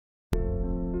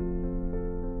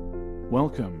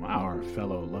Welcome, our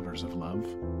fellow lovers of love,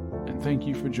 and thank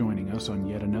you for joining us on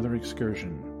yet another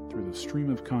excursion through the stream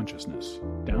of consciousness,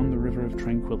 down the river of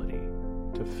tranquility,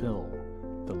 to fill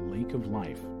the lake of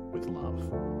life with love.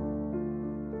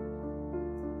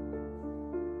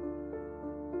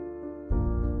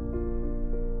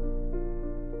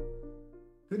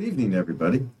 Good evening,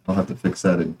 everybody. I'll have to fix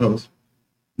that in post.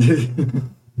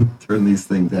 Turn these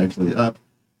things actually up.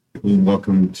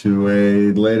 Welcome to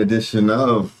a late edition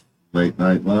of Late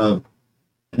Night Love.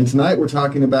 And tonight we're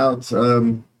talking about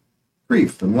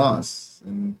grief and loss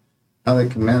and how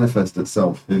that can manifest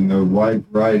itself in a wide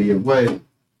variety of ways.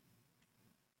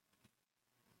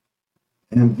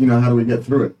 And, how do we get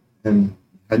through it? And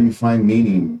how do you find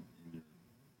meaning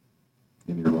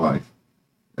in your life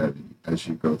as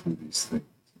you go through these things?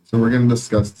 So we're going to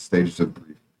discuss the stages of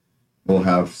grief. We'll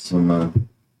have some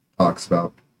talks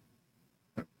about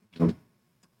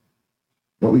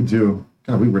what we do.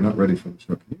 God, we were not ready for the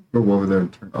show. Can you go over there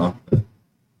and turn off that?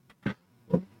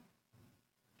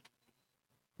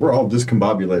 We're all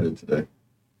discombobulated today.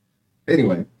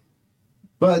 Anyway,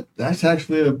 but that's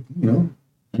actually a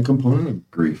component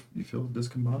of grief. You feel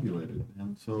discombobulated.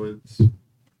 And so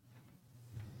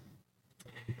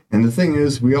and the thing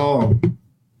is,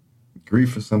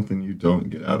 grief is something you don't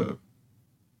get out of.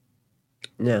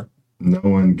 No. No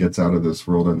one gets out of this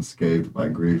world unscathed by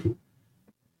grief.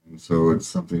 And so it's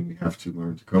something we have to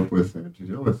learn to cope with and to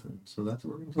deal with. And so that's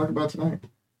what we're going to talk about tonight.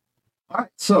 All right,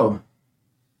 so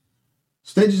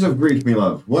stages of grief, me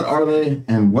love. What are they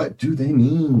and what do they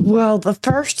mean? Well, the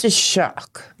first is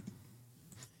shock.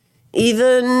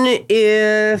 Even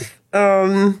if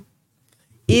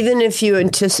you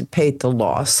anticipate the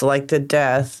loss, like the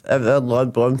death of a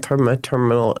loved one from a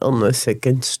terminal illness, it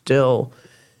can still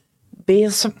be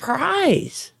a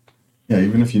surprise. Yeah,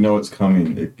 even if you know it's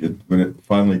coming, when it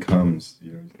finally comes,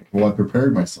 you think, well, I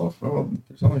prepared myself. Oh,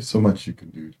 there's only so much you can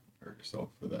do to prepare yourself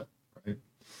for that, right?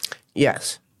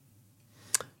 Yes.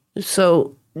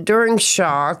 So during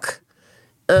shock,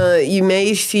 you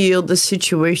may feel the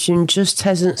situation just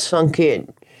hasn't sunk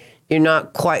in. You're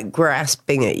not quite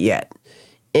grasping it yet.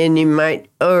 And you might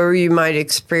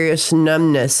experience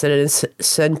numbness and a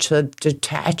sense of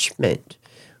detachment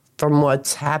from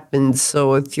what's happened.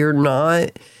 So if you're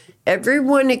not,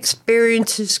 everyone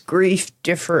experiences grief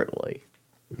differently.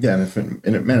 Yeah, and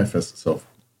it manifests itself,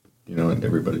 in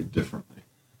everybody differently.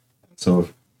 So,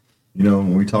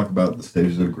 when we talk about the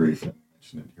stages of grief, and I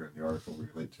mentioned it here in the article we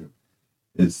relate to,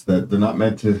 is that they're not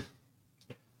meant to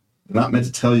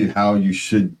tell you how you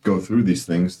should go through these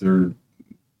things. They're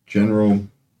general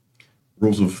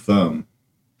rules of thumb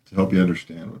to help you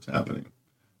understand what's happening,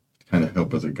 to kind of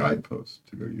help as a guidepost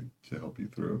to help you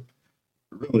through.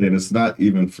 Really, and it's not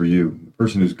even for you. The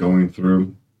person who's going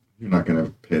through, you're not going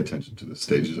to pay attention to the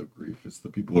stages of grief. It's the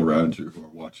people around you who are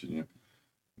watching you,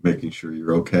 making sure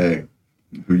you're okay,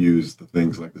 who use the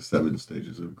things like the 7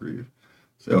 stages of grief.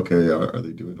 Say, okay, are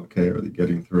they doing okay? Are they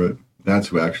getting through it? That's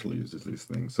who actually uses these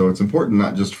things. So it's important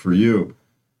not just for you,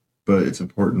 but it's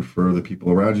important for the people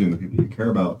around you and the people you care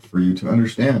about, for you to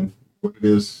understand what it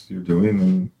is you're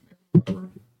doing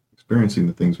and experiencing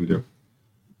the things we do.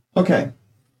 Okay.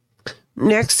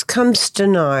 Next comes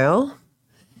denial.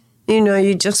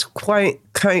 You just can't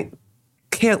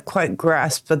quite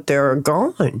grasp that they're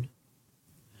gone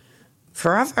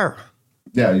forever.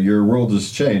 Yeah, your world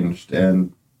has changed,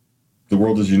 and the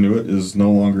world as you knew it is no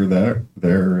longer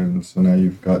there, and so now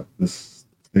you've got this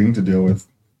thing to deal with.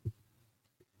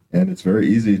 And it's very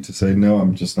easy to say, no,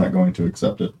 I'm just not going to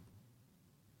accept it.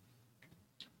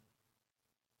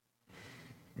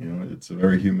 It's a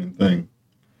very human thing.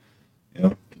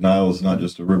 Nile is not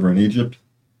just a river in Egypt.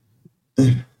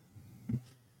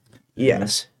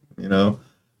 Yes.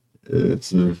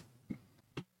 There's a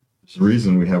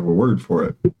reason we have a word for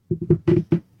it.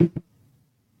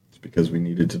 It's because we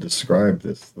needed to describe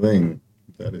this thing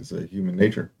that is a human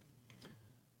nature.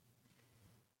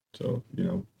 So,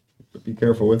 but be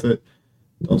careful with it.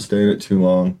 Don't stay in it too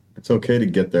long. It's okay to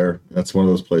get there. That's one of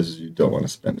those places you don't want to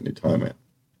spend any time at.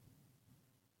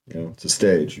 It's a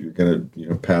stage. You're going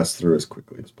to, pass through as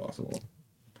quickly as possible.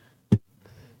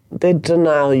 The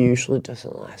denial usually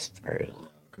doesn't last very long.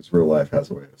 Because real life has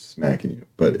a way of smacking you.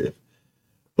 But if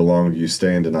the longer you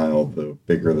stay in denial, the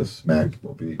bigger the smack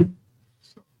will be.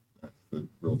 So that's the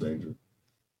real danger.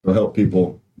 It'll help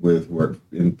people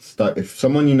if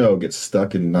someone gets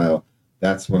stuck in denial,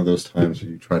 that's one of those times where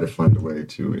you try to find a way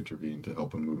to intervene to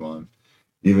help them move on,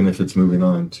 even if it's moving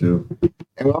on to.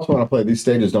 And we also want to play. These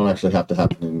stages don't actually have to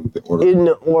happen in the order. In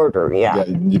the order, yeah.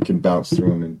 Yeah, you can bounce through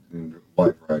them in a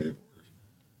wide variety of orders.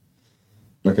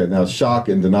 Okay, now shock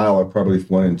and denial are probably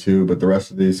 1 and 2, but the rest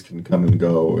of these can come and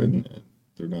go, and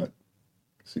they're not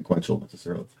sequential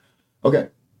necessarily. Okay,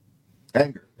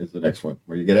 anger is the next one,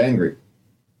 where you get angry.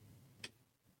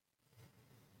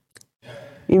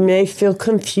 You may feel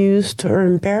confused or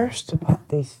embarrassed about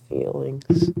these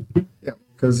feelings. Yeah,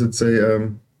 because it's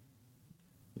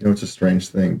it's a strange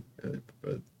thing,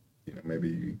 but maybe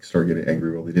you start getting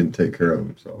angry. Well, they didn't take care of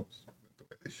themselves the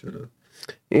way they should have.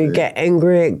 You get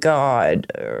angry at God,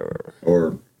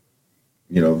 or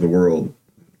the world.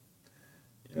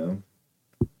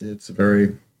 It's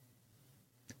very.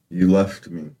 You left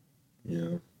me,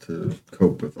 to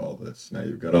cope with all this. Now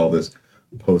you've got all this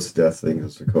post-death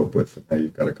things to cope with, and now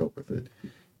you've got to cope with it.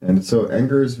 And so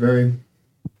anger is very.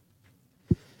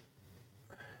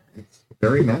 It's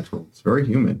very natural. It's very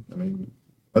human. I mean,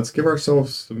 let's give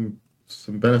ourselves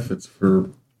some benefits for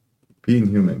being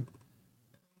human.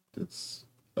 It's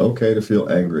okay to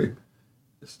feel angry.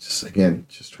 It's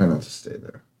just try not to stay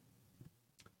there.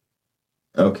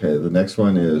 Okay, the next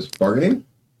one is bargaining.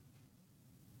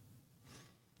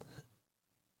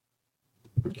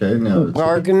 Okay, now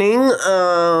bargaining.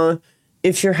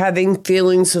 If you're having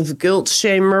feelings of guilt,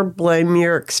 shame, or blame,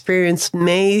 your experience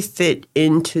may fit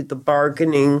into the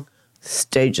bargaining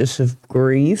stages of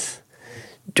grief.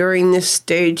 During this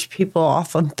stage, people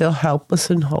often feel helpless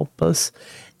and hopeless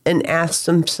and ask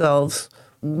themselves,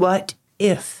 what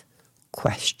if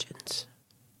questions.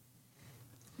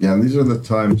 Yeah, and these are the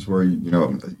times where,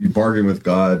 you bargain with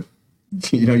God.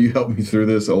 You helped me through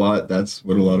this a lot. That's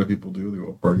what a lot of people do. They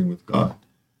will bargain with God.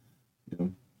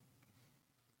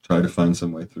 Try to find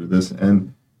some way through this.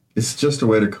 And it's just a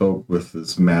way to cope with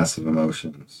this massive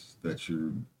emotions that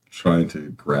you're trying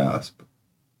to grasp.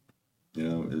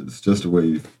 It's just a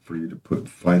way for you to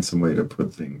find some way to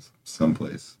put things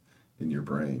someplace in your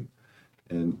brain.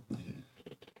 And,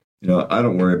 I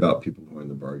don't worry about people who are in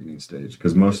the bargaining stage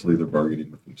because mostly they're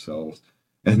bargaining with themselves.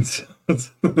 And so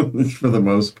for the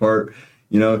most part,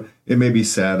 it may be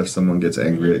sad if someone gets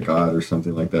angry at God or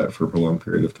something like that for a prolonged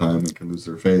period of time and can lose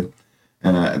their faith.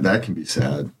 And that can be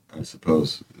sad, I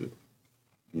suppose,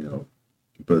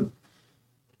 but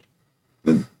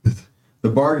the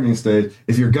bargaining stage,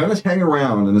 if you're going to hang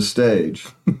around in a stage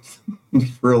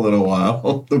for a little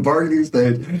while, the bargaining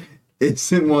stage,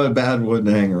 it's in a bad one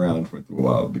to hang around for a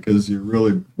while because you're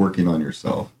really working on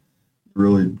yourself. You're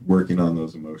really working on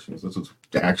those emotions. That's what's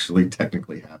actually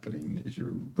technically happening is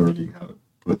you're learning how to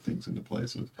put things into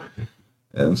places.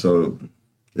 And so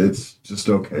it's just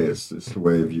okay. It's just a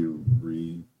way of you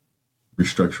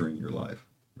restructuring your life,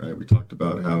 right? We talked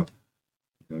about how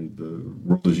the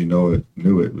world as you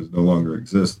knew it was no longer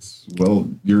exists. Well,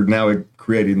 you're now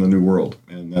creating the new world,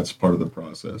 and that's part of the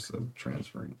process of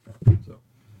transferring. So,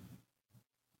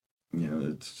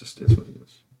 it's what it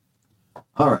is.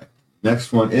 All right.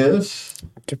 Next one is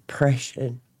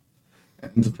depression.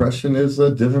 And depression is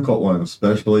a difficult one,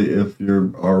 especially if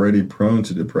you're already prone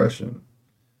to depression.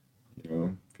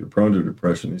 If you're prone to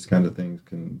depression, these kind of things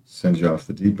can send you off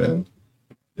the deep end.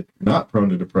 If you're not prone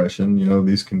to depression,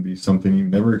 these can be something you've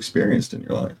never experienced in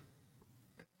your life.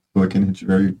 So it can hit you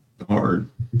very hard.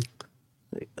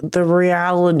 The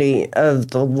reality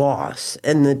of the loss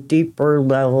and the deeper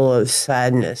level of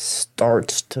sadness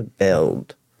starts to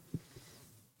build.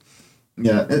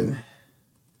 Yeah,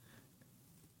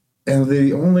 and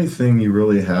the only thing you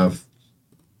really have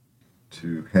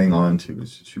to hang on to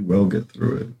is that you will get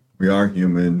through it. We are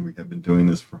human. We have been doing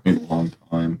this for a long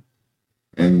time.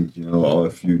 And,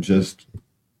 if you just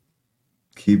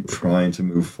keep trying to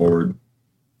move forward,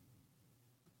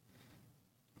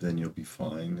 then you'll be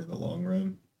fine in the long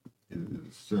run. It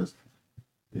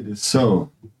is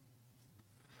so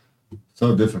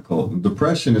difficult. And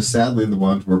depression is sadly the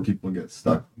one where people get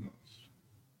stuck the most.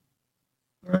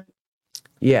 Right?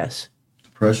 Yes.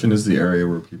 Depression is the area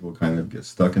where people kind of get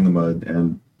stuck in the mud,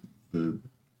 and the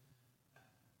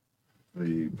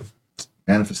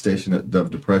manifestation of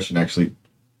depression actually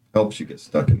helps you get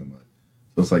stuck in the mud.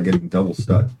 So it's like getting double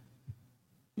stuck.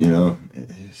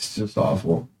 It's just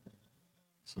awful.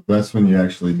 So that's when you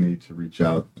actually need to reach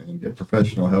out and get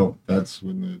professional help. That's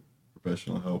when the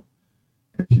professional help.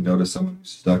 If you notice someone who's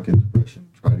stuck in depression,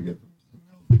 try to get them some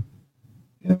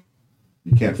help.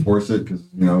 You can't force it because,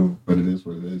 but it is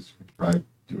what it is. Try to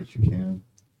do what you can.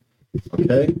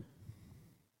 Okay.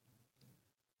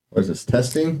 What is this,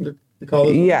 testing? They call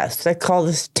it? Yes, they call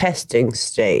this testing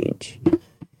stage.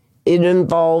 It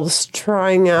involves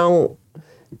trying out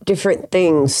different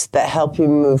things that help you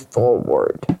move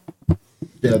forward.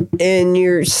 Yeah. And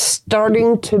you're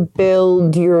starting to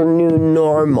build your new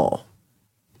normal.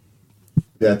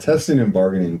 Yeah, testing and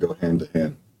bargaining go hand to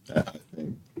hand, I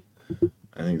think.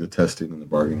 I think the testing and the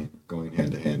bargaining are going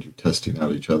hand to hand. You're testing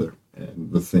out each other,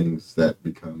 and the things that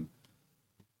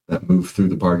move through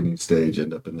the bargaining stage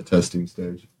end up in the testing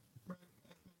stage.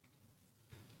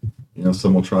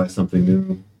 Some will try something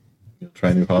new,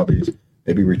 try new hobbies,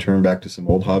 maybe return back to some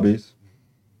old hobbies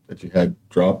that you had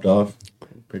dropped off,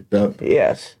 picked up.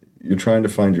 Yes. You're trying to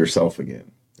find yourself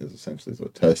again, is essentially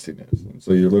what testing is. And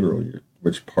so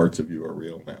which parts of you are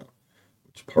real now?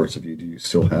 Which parts of you do you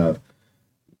still have?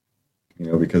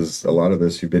 Because a lot of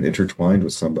this, you've been intertwined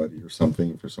with somebody or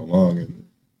something for so long, and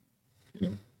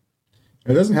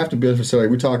it doesn't have to be necessarily.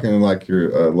 We're talking like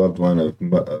your loved one, a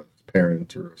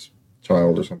parent or a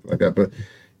child or something like that. But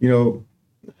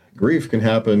grief can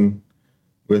happen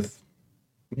with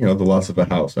the loss of a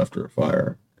house after a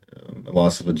fire, the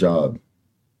loss of a job.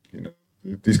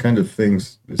 These kind of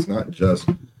things. It's not just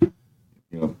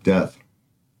death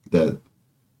that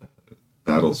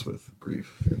battles with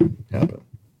grief can happen.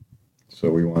 So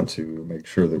we want to make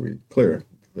sure that we're clear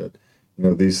that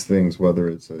these things, whether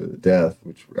it's a death,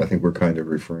 which I think we're kind of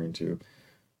referring to,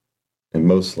 and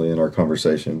mostly in our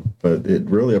conversation, but it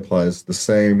really applies. The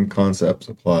same concepts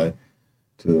apply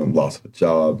to loss of a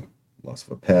job, loss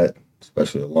of a pet,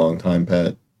 especially a long-time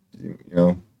pet.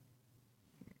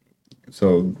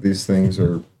 So these things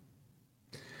are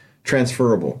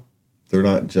transferable. They're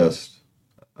not just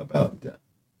about death.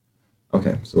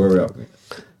 Okay, so where are we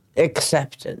at?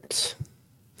 Acceptance.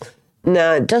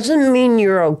 Now, it doesn't mean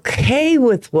you're okay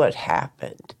with what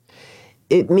happened.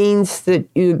 It means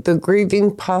that the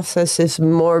grieving process is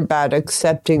more about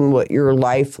accepting what your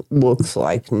life looks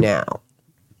like now.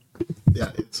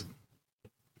 Yeah,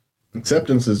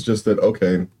 acceptance is just that,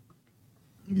 okay,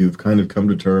 you've kind of come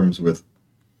to terms with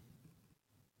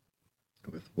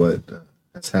what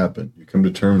has happened. You come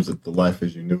to terms that the life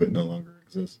as you knew it no longer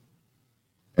exists,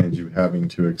 and you having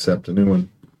to accept a new one,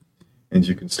 and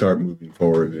you can start moving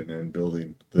forward and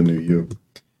building the new you.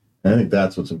 And I think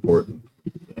that's what's important.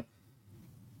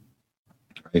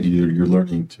 Right? You're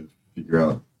learning to figure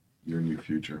out your new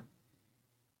future,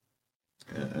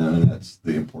 and that's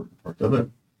the important part of it.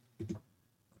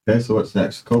 Okay, so what's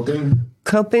next?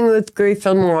 Coping with grief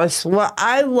and loss. What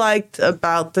I liked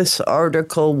about this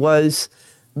article was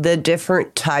the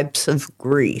different types of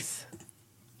grief.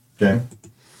 Okay.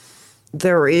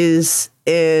 There is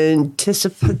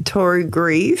anticipatory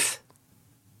grief.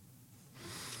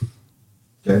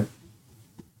 Okay.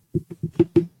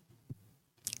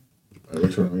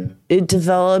 Which one are we at? It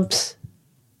develops.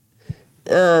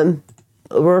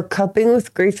 We're coping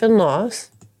with grief and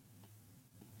loss.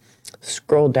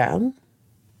 Scroll down.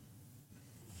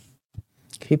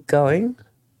 Keep going.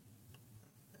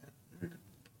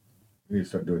 We need to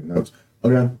start doing notes.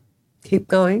 Okay. Keep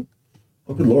going.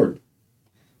 Oh, good Lord.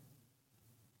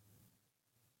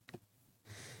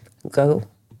 Go.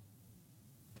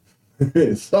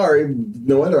 Sorry.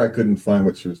 No wonder I couldn't find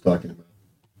what she was talking about.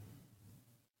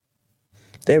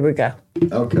 There we go.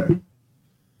 Okay.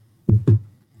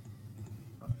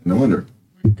 No wonder.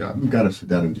 We've got to sit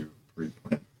down and do a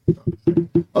pre-plan.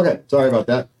 Okay, sorry about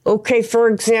that. Okay, for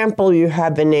example, you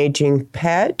have an aging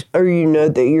pet, or you know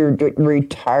that your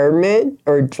retirement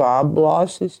or job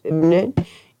loss is imminent.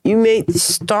 You may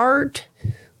start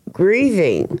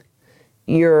grieving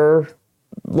your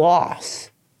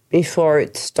loss before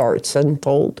it starts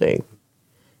unfolding.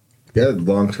 Yeah,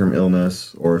 long-term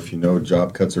illness, or if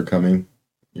job cuts are coming,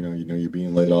 you're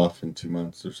being laid off in 2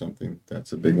 months or something.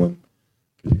 That's a big one.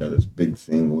 You got this big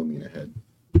thing looming ahead.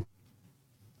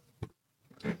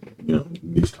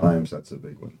 These times, that's a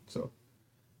big one. So,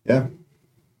 yeah.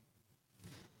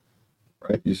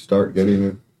 Right? You start getting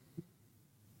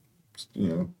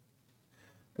it,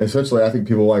 essentially, I think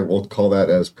people will call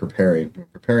that as preparing. I'm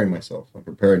preparing myself. I'm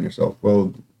preparing yourself.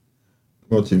 Well,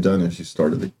 what you've done is you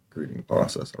started the grieving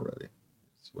process already.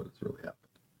 That's what it's really happened.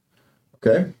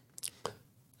 Okay?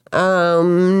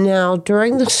 Now,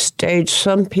 during the stage,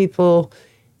 some people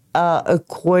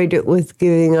equate it with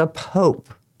giving up hope.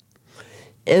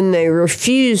 And they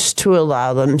refuse to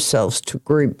allow themselves to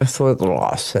grieve before the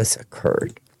loss has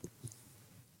occurred.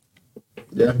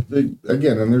 Yeah,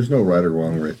 again, and there's no right or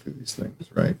wrong way through these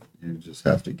things, right? You just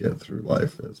have to get through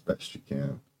life as best you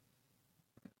can.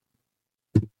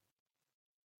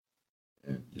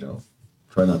 And,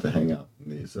 try not to hang out in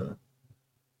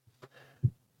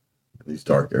these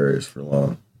dark areas for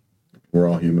long. We're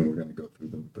all human, we're going to go through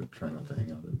them, but try not to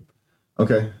hang out in them.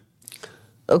 Okay.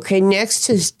 Okay, next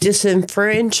is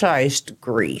disenfranchised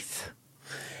grief.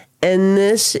 And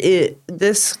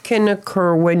this can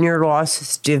occur when your loss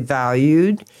is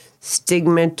devalued,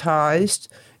 stigmatized,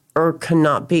 or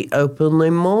cannot be openly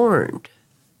mourned.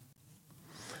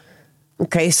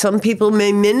 Okay, some people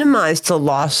may minimize the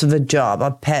loss of a job,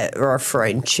 a pet, or a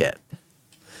friendship.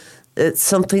 It's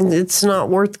something that's not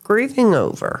worth grieving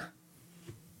over.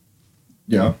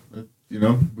 Yeah, you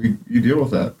deal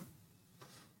with that.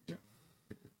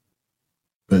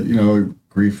 But,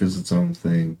 grief is its own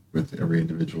thing with every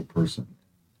individual person.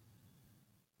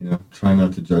 Try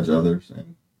not to judge others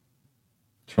and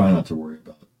try not to worry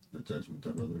about the judgment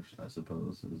of others, I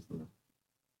suppose,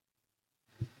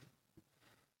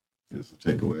 is the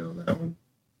takeaway on that one.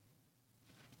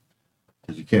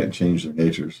 Because you can't change their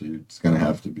nature, so it's going to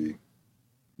have to be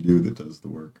you that does the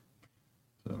work.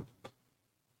 So,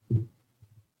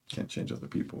 can't change other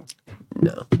people.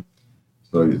 No.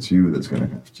 So it's you that's going to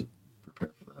have to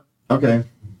prepare for that. Okay.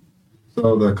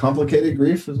 So the complicated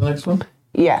grief is the next one?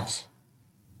 Yes.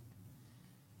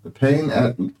 The pain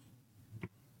at...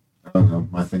 I don't know.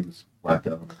 My thing's whacked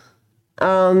out.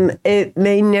 It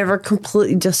may never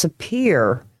completely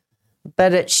disappear,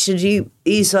 but it should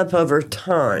ease up over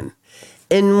time.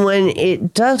 And when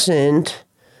it doesn't,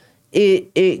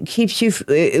 it keeps you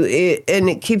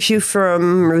it keeps you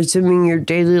from resuming your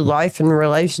daily life and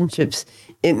relationships.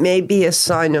 It may be a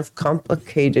sign of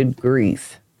complicated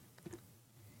grief.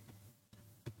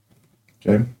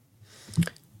 Okay.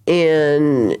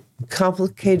 And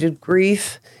complicated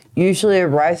grief usually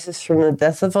arises from the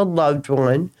death of a loved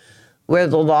one, where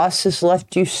the loss has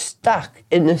left you stuck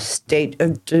in a state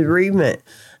of bereavement.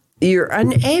 You're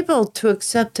unable to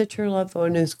accept that your loved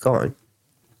one is gone.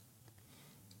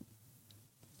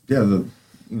 Yeah,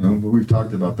 we've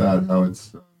talked about that, how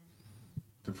it's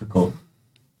difficult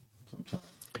sometimes.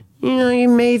 You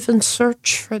may even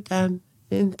search for them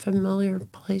in familiar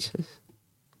places.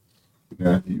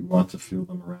 Yeah, you want to feel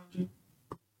them around you.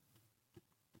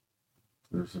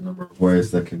 There's a number of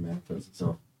ways that can manifest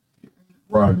itself.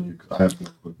 Ron, I have no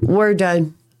clue. We're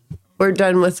done. We're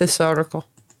done with this article.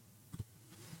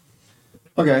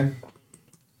 Okay.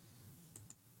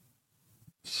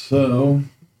 So,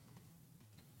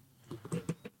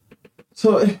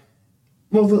 the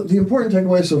important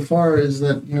takeaway so far is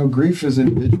that, grief is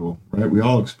individual, right? We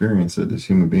all experience it as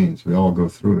human beings. We all go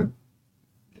through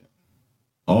it.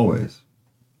 Always.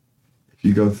 If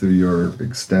you go through your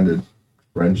extended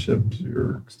friendships,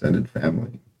 your extended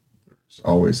family, there's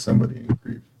always somebody in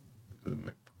grief,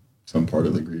 some part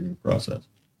of the grieving process.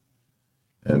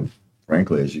 And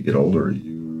frankly, as you get older,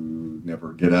 you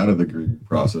never get out of the grieving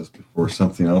process before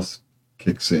something else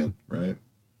kicks in, right?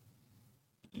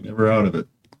 You're never out of it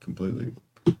completely.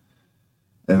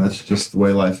 And that's just the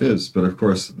way life is. But of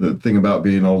course, the thing about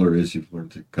being older is you've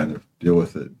learned to kind of deal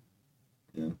with it.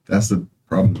 That's the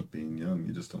problem with being young.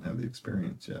 You just don't have the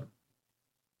experience yet.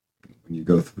 When you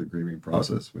go through the grieving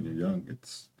process when you're young,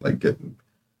 it's like getting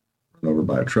run over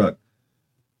by a truck.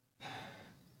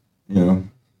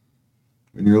 When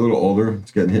you're a little older,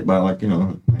 it's getting hit by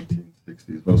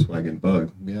 1960s Volkswagen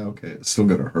Bug. Yeah, okay, it's still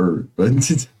gonna hurt, but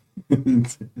it's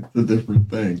a different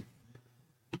thing.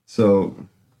 So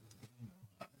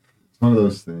it's one of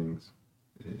those things.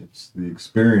 It's the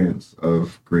experience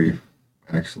of grief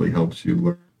actually helps you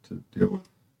learn to deal with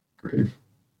grief.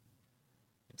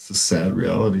 It's the sad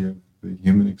reality of the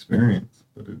human experience,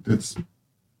 but it's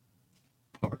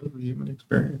part of the human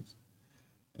experience.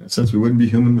 In a sense, we wouldn't be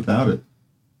human without it.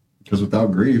 Because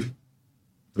without grief,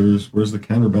 where's the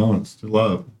counterbalance to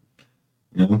love?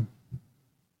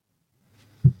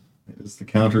 It's the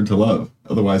counter to love.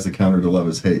 Otherwise, the counter to love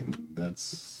is hate. I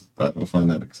don't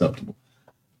find that acceptable.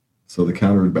 So the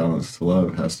counterbalance to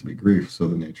love has to be grief, so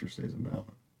the nature stays in balance.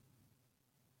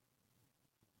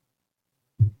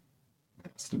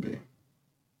 It has to be.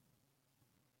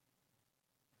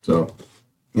 So,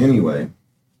 anyway.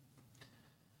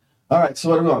 All right, so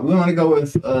what do we want? We want to go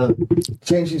with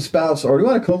changing spouse, or do you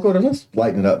want to Coco? Let's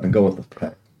lighten it up and go with the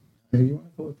pet. Hey, you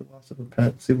want to go with the loss of a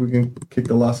pet? See if we can kick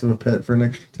the loss of a pet for an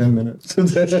extra 10 minutes.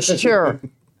 Sure.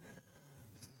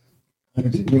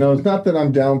 It's not that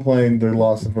I'm downplaying the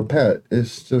loss of a pet.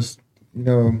 It's just, we've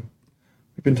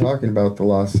been talking about the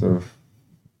loss of,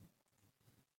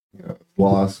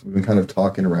 loss. We've been kind of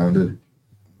talking around it.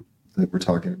 I think we're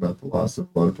talking about the loss of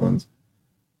loved ones.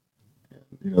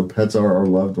 Pets are our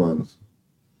loved ones.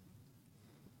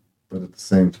 But at the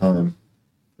same time,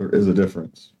 there is a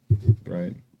difference,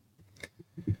 right?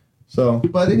 So,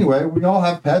 but anyway, we all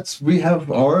have pets. We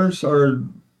have ours, our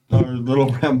little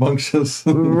rambunctious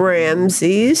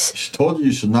Ramses. She told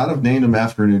you should not have named him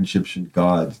after an Egyptian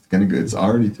god. It's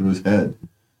already through his head.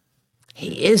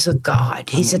 He is a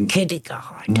god. He's a kitty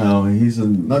god. No, he's a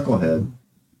knucklehead.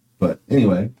 But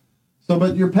anyway,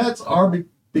 but your pets are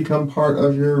become part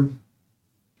of your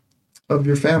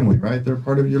family, right? They're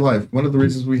part of your life. One of the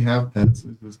reasons we have pets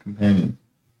is this companion.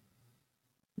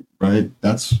 right?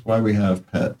 That's why we have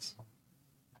pets.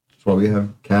 That's why we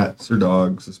have cats or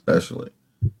dogs, especially.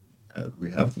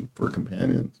 We have them for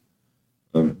companions.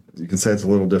 You can say it's a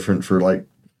little different for like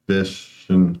fish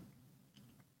and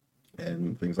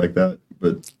things like that,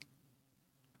 but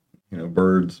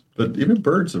birds. But even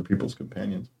birds are people's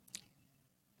companions.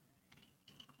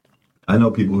 I know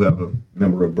people who have a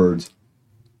number of birds,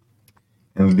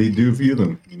 and they do view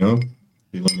them.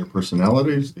 Feeling their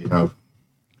personalities. They have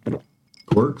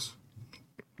quirks,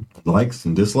 likes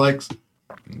and dislikes,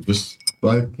 just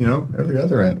like every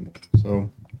other animal. So.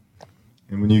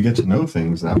 And when you get to know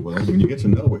things that way, when you get to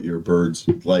know what your bird's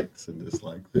likes and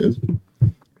dislikes is,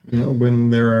 when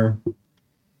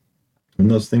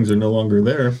those things are no longer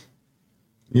there,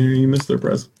 you miss their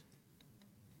presence.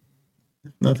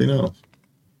 If nothing else.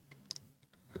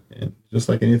 And just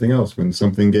like anything else, when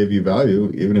something gave you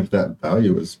value, even if that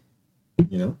value is,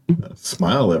 a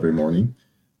smile every morning,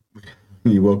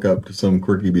 you woke up to some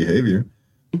quirky behavior,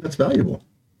 that's valuable.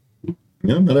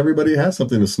 Not everybody has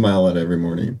something to smile at every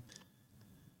morning.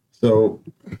 So,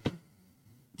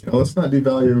 let's not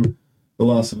devalue the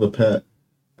loss of a pet.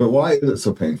 But why is it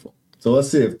so painful? So let's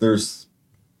see if there's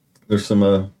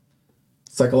some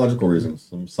psychological reasons,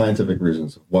 some scientific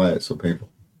reasons of why it's so painful.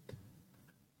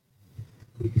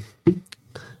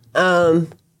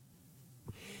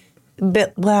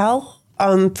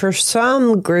 For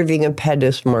some, grieving a pet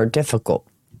is more difficult.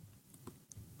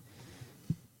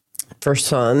 For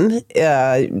some,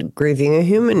 grieving a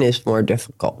human is more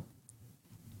difficult.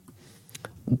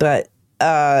 But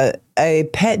a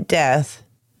pet death,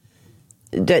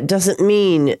 that doesn't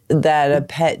mean that a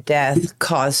pet death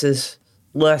causes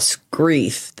less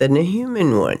grief than a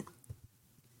human one.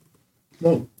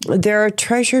 Well, they're a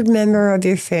treasured member of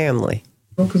your family.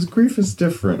 Well, because grief is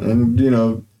different. And,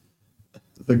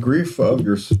 the grief of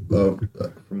from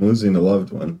losing a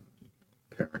loved one,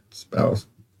 parent, spouse,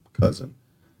 cousin,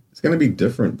 it's going to be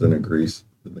different than the grief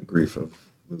of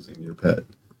losing your pet.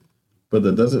 But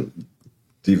that doesn't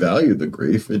devalue the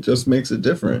grief. It just makes it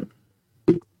different.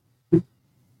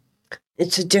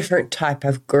 It's a different type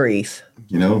of grief.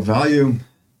 Value.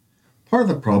 Part of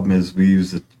the problem is we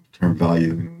use the term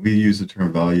value. When we use the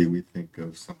term value, we think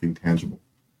of something tangible.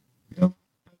 A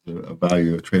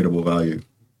value, a tradable value.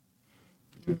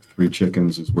 3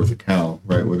 chickens is worth a cow,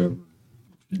 right? Whatever.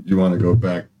 You want to go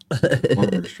back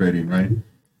farmers trading, right?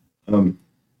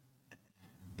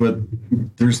 But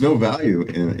there's no value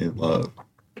in love.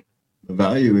 The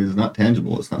value is not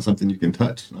tangible. It's not something you can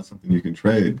touch. It's not something you can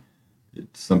trade.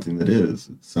 It's something that is.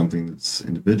 It's something that's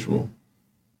individual.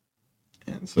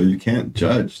 And so you can't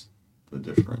judge the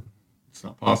different. It's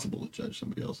not possible to judge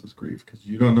somebody else's grief because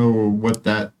you don't know what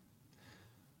that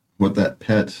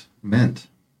pet meant.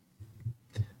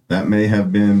 That may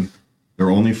have been their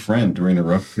only friend during a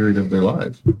rough period of their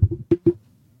lives.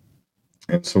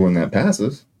 And so when that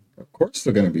passes, of course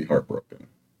they're going to be heartbroken.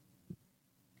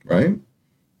 Right?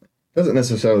 Doesn't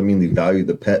necessarily mean they value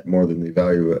the pet more than they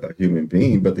value a human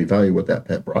being, but they value what that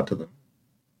pet brought to them.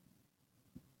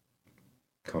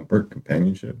 Comfort,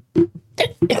 companionship.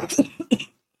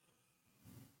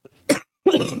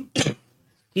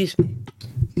 Excuse me.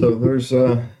 So there's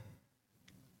so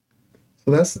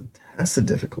that's the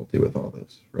difficulty with all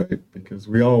this, right? Because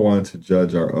we all want to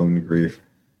judge our own grief,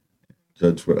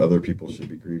 judge what other people should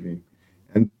be grieving.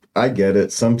 And I get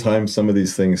it. Sometimes some of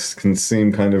these things can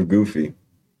seem kind of goofy,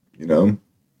 the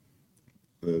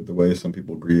way some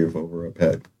people grieve over a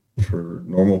pet. For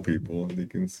normal people, they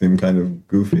can seem kind of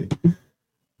goofy.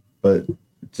 But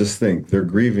just think, they're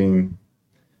grieving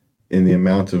in the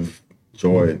amount of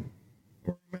joy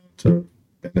or amount of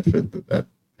benefit that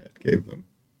pet gave them.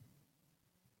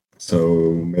 So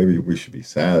maybe we should be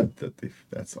sad that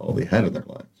that's all they had in their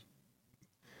lives,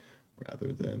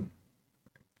 rather than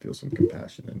feel some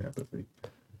compassion and empathy.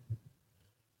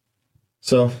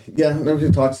 So, yeah,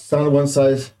 nobody talks. It's not one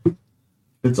size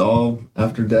fits all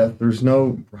after death. There's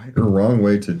no right or wrong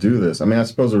way to do this. I mean, I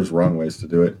suppose there's wrong ways to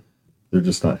do it. They're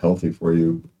just not healthy for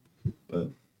you. But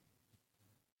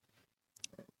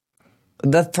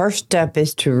the first step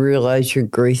is to realize your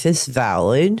grief is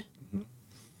valid.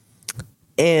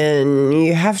 And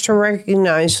you have to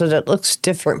recognize that it looks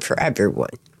different for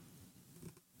everyone.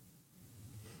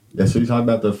 Yeah, so you talk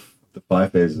about the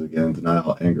 5 phases again: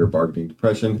 denial, anger, bargaining,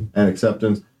 depression, and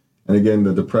acceptance. And again,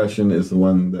 the depression is the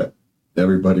one that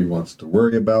everybody wants to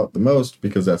worry about the most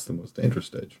because that's the most dangerous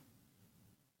stage.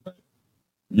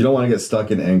 You don't want to get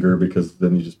stuck in anger because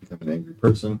then you just become an angry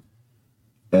person.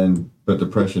 But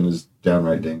depression is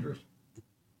downright dangerous.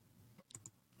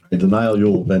 In denial,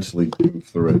 you'll eventually move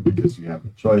through it because you have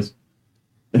no choice.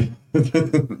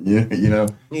 Yeah.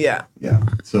 Yeah. Yeah.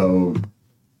 So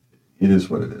it is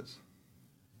what it is.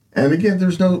 And again,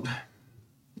 there's no,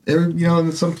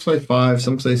 some say 5,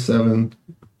 some say 7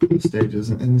 stages,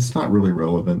 and it's not really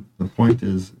relevant. The point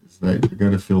is that you're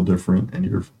going to feel different, and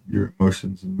your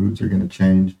emotions and moods are going to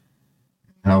change.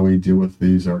 How we deal with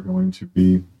these are going to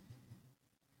be,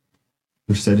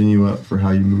 they're setting you up for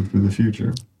how you move through the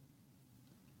future.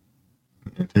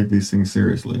 And take these things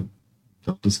seriously.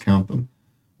 Don't discount them.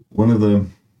 One of the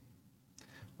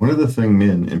things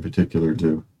men in particular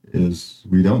do is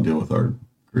we don't deal with our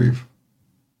grief.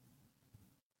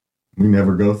 We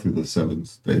never go through the 7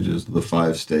 stages, the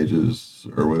 5 stages,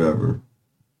 or whatever.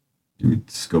 You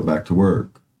just go back to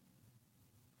work.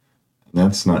 And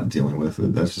that's not dealing with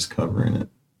it. That's just covering it.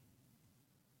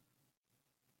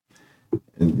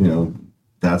 And,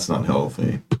 that's not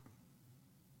healthy.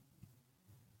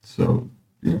 So,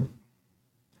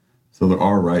 so there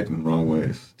are right and wrong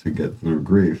ways to get through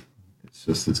grief.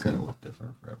 It's going to look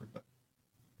different for everybody.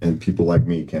 And people like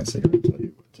me can't sit here and tell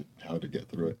you how to get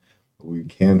through it. What we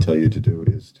can tell you to do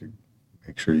is to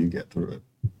make sure you get through it.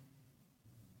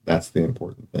 That's the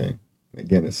important thing.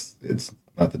 Again, it's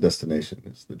not the destination,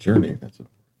 it's the journey that's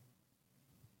important.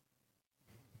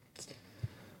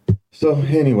 So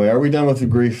anyway, are we done with the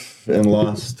grief and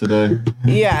loss today?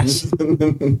 Yes.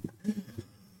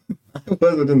 I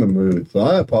wasn't in the mood, so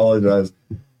I apologize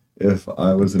if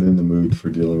I wasn't in the mood for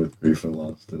dealing with grief and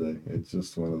loss today. It's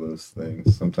just one of those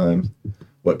things. Sometimes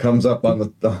what comes up on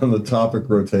the topic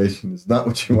rotation is not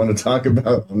what you want to talk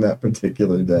about on that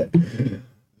particular day.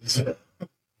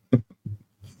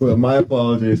 Well, my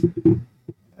apologies, and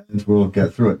we'll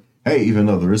get through it. Hey, even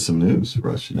though there is some news for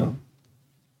us,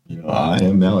 I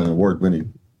am now an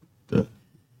award-winning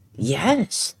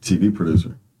Yes. TV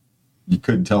producer. You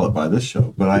couldn't tell it by this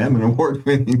show, but I am an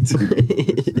award-winning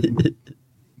TV producer.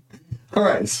 All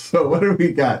right, so what do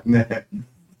we got next?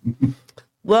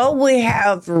 Well, we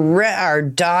have our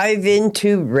dive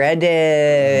into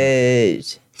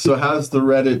Reddit. So how's the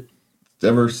Reddit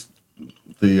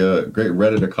the great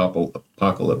Reddit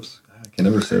apocalypse? I can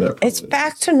never say that properly. It's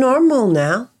back to normal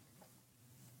now.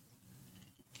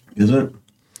 Is it?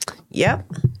 Yep.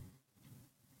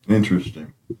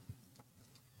 Interesting.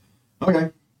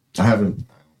 Okay. I haven't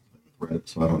read it,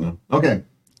 so I don't know. Okay.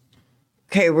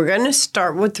 Okay, we're going to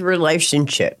start with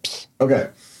relationships. Okay.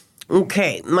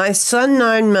 Okay, my son,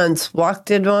 9 months,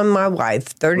 walked in on my wife,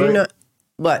 39. Right.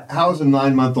 What? How's a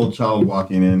 9-month-old child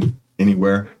walking in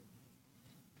anywhere?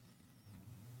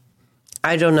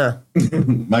 I don't know.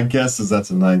 My guess is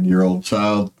that's a 9-year-old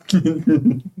child.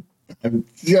 I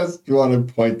just want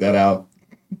to point that out.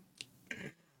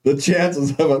 The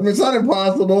chances of it, it's not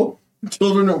impossible.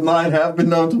 Children of 9 have been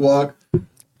known to walk.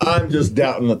 I'm just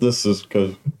doubting that this is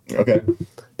because, okay.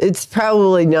 It's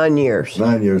probably 9 years.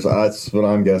 9 years, that's what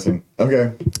I'm guessing.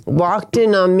 Okay. Walked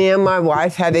in on me and my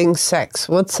wife having sex.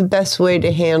 What's the best way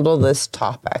to handle this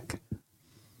topic?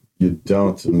 You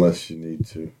don't unless you need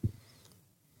to.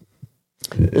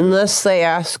 Unless they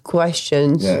ask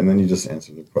questions. Yeah, and then you just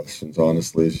answer the questions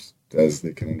honestly as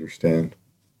they can understand.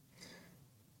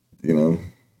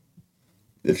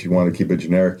 If you want to keep it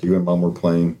generic, you and mom were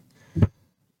playing.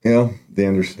 They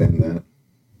understand that.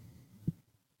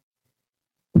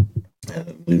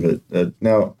 And leave it.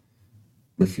 Now,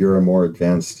 if you're a more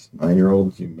advanced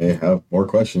 9-year-old, you may have more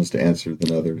questions to answer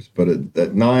than others. But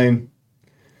at 9,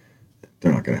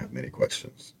 they're not going to have many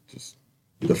questions. Just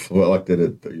deflect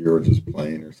it that you're just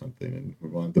playing or something and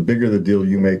move on. The bigger the deal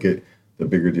you make it, the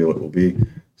bigger deal it will be.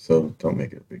 So don't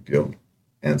make it a big deal.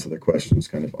 Answer the questions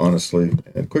kind of honestly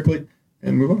and quickly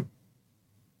and move on.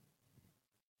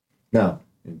 Now,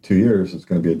 in 2 years, it's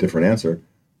going to be a different answer.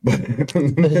 But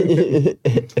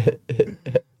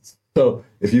so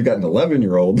if you've got an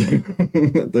 11-year-old,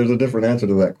 there's a different answer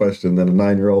to that question than a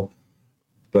 9-year-old.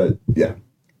 But yeah,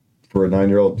 for a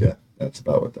 9-year-old, yeah, that's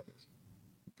about what that is.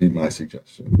 Be my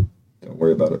suggestion. Don't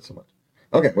worry about it so much.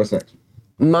 Okay, what's next?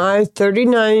 My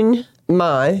 39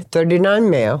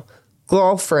 male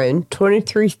girlfriend,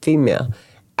 23 female,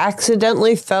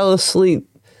 accidentally fell asleep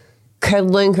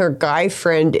cuddling her guy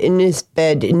friend in his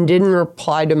bed and didn't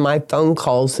reply to my phone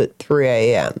calls at 3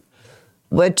 a.m.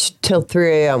 Till 3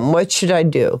 a.m. What should I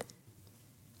do?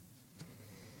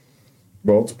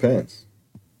 Well, it depends.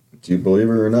 Do you believe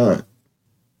her or not?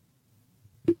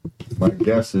 My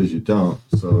guess is you don't.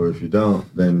 So if you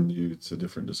don't, then it's a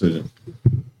different decision.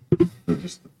 They're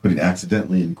just putting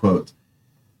accidentally in quotes.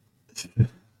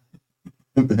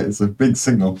 It's a big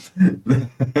signal.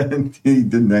 And he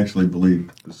didn't actually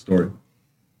believe the story.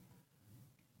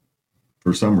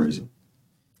 For some reason.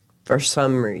 For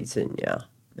some reason, yeah.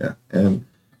 Yeah. And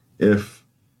if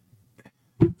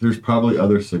there's probably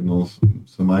other signals,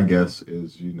 so my guess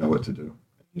is you know what to do.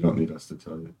 You don't need us to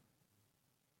tell you.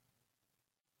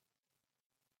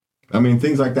 I mean,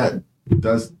 things like that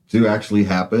do actually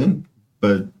happen,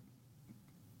 but,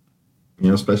 you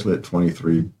know, especially at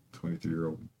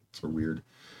 23-year-old, it's so weird.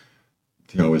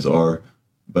 They always are,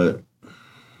 but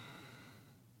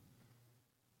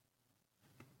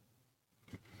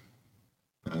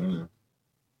I don't know.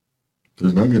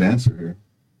 There's no good answer here.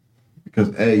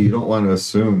 Because A, you don't want to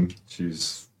assume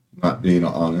she's not being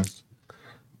honest,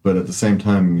 but at the same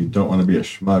time, you don't want to be a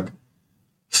schmuck.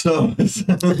 So,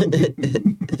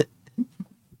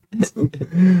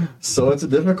 so it's a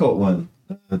difficult one.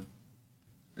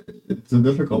 It's a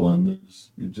difficult one.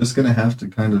 You're just going to have to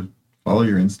kind of follow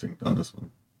your instinct on this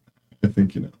one. I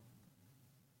think you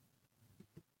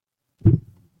know.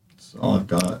 That's all I've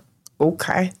got.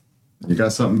 Okay. You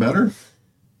got something better?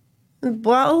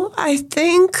 Well, I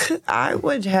think I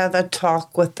would have a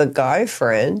talk with the guy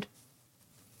friend.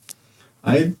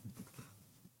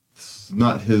 It's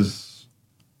not his.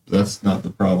 That's not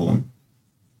the problem.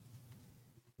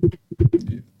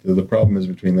 The problem is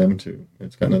between them two.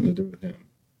 It's got nothing to do with him.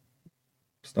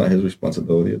 It's not his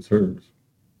responsibility, it's hers.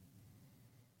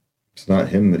 It's not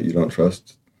him that you don't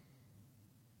trust.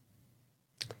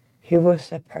 He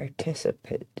was a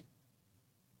participant.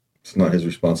 It's not his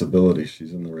responsibility.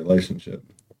 She's in the relationship.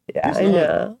 Yeah, I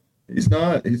know. He's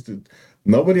not.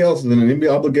 Nobody else is in any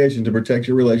obligation to protect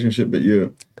your relationship but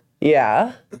you.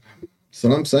 Yeah. That's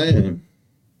what I'm saying.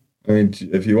 I mean,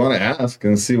 if you want to ask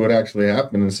and see what actually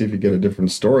happened and see if you get a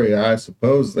different story, I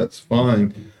suppose that's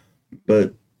fine.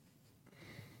 But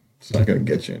it's not going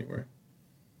to get you anywhere.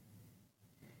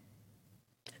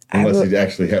 Unless he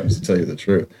actually happens to tell you the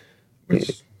truth.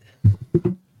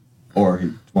 Or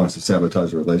he wants to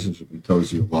sabotage a relationship and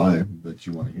tells you a lie that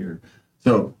you want to hear.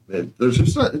 So there's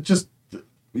just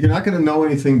you're not going to know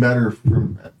anything better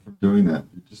from doing that.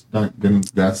 You're just not going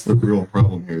to. That's the real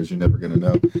problem here. Is you're never going to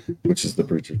know, which is the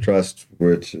breach of trust,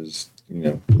 which is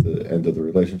the end of the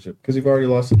relationship because you've already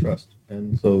lost the trust.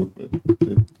 And so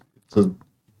it's a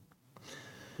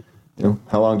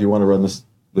how long do you want to run this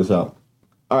out?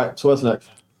 All right. So what's next?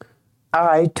 All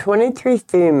right, 23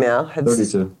 female had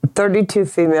 32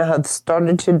 female had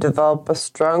started to develop a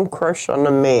strong crush on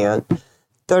a man.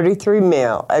 33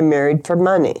 male, I married for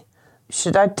money.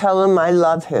 Should I tell him I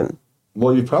love him?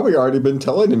 Well, you've probably already been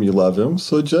telling him you love him,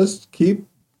 so just keep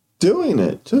doing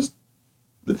it. Just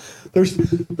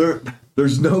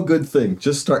there's no good thing.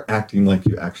 Just start acting like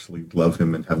you actually love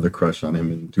him and have the crush on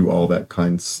him and do all that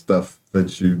kind of stuff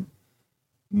that you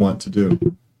want to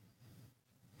do.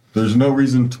 There's no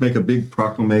reason to make a big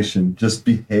proclamation. Just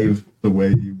behave the way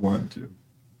you want to.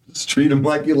 Just treat him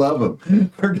like you love him.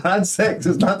 For God's sakes,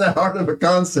 it's not that hard of a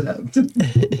concept.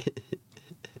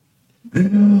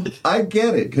 I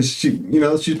get it, because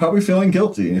she's probably feeling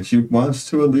guilty and she wants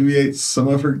to alleviate some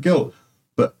of her guilt.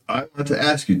 But I want to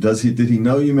ask you, did he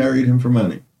know you married him for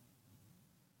money?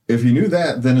 If he knew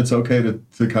that, then it's okay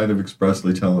to kind of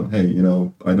expressly tell him, hey,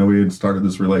 I know we had started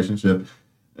this relationship,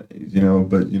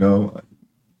 but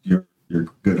your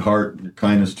good heart, your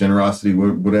kindness, generosity,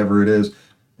 whatever it is,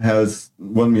 has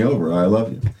won me over. I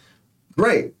love you.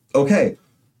 Great. Okay.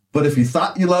 But if he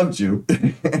thought you loved you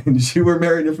and you were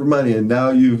married him for money and now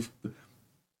you're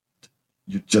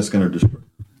just going to destroy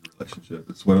your relationship.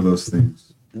 It's one of those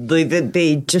things. Leave it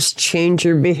be. Just change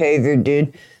your behavior,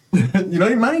 dude. You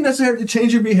might not necessarily have to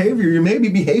change your behavior. You may be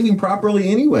behaving properly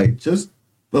anyway. Just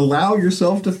allow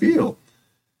yourself to feel.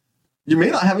 You may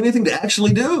not have anything to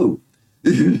actually do.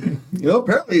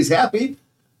 Apparently he's happy.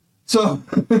 So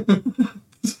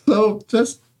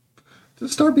just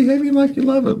start behaving like you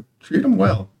love him. Treat him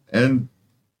well, and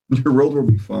your world will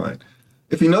be fine.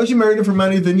 If he knows you married him for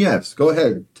money, then yes, go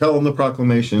ahead. Tell him the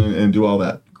proclamation and do all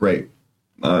that. Great.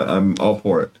 I'm all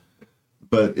for it.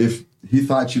 But if he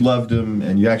thought you loved him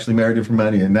and you actually married him for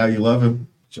money and now you love him,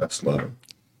 just love him.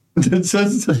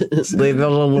 Just leave it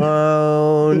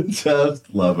alone.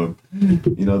 Just love him.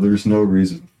 There's no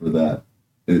reason for that.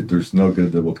 There's no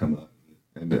good that will come out of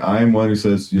it. And I'm one who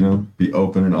says, be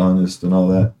open and honest and all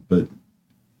that. But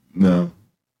no,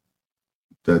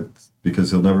 that's because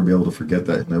he'll never be able to forget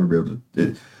that. He'll never be able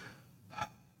to.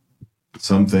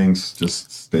 Some things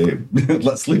just stay.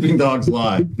 Let sleeping dogs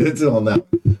lie. It's on that.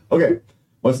 Okay,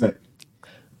 what's next?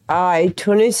 I,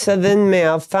 27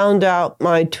 male, found out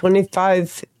my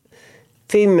 25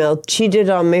 female cheated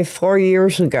on me 4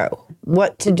 years ago.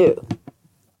 What to do?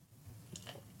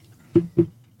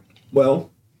 Well,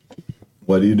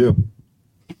 what do you do?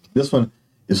 This one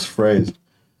is phrased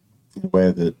in a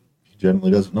way that he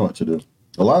generally doesn't know what to do.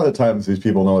 A lot of the times these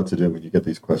people know what to do when you get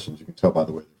these questions. You can tell by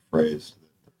the way they're phrased.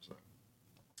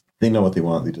 They know what they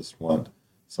want. They just want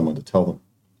someone to tell them.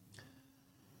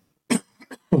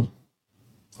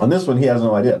 On this one, he has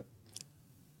no idea.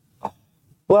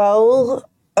 Well,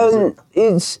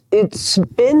 it's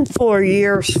been 4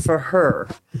 years for her,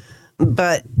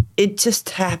 but it just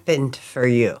happened for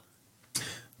you.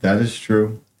 That is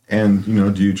true. And,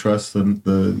 do you trust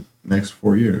the next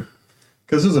 4 years?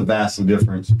 Because there's a vast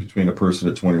difference between a person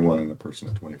at 21 and a person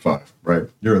at 25, right?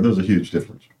 There's a huge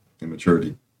difference in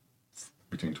maturity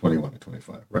between 21 and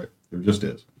 25, right? There just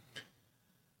is.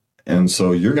 And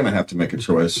so you're going to have to make a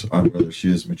choice on whether she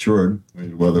is matured,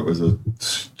 whether it was a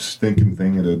stinking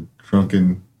thing at a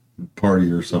drunken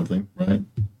party or something, right?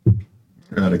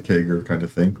 At a kegger kind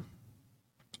of thing,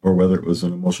 or whether it was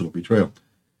an emotional betrayal.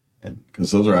 And because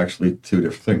those are actually two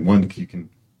different things. One you can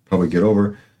probably get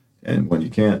over, and one you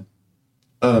can't.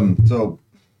 So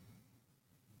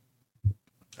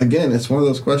again, it's one of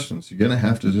those questions. You're going to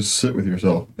have to just sit with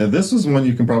yourself. And this is when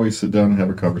you can probably sit down and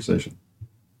have a conversation.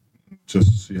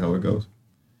 Just to see how it goes.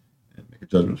 And make a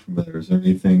judgment from there. Is there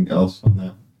anything else on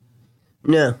that?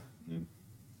 No.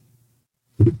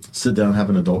 Sit down, have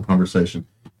an adult conversation.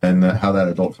 And how that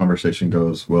adult conversation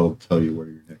goes will tell you where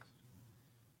you're next.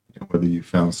 Whether you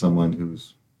found someone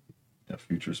who's a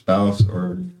future spouse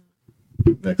or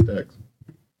next ex.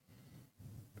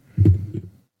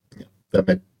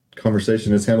 That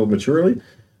conversation is handled maturely,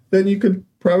 then you could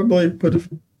probably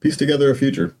piece together a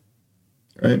future,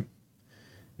 right?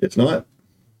 If not,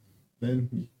 then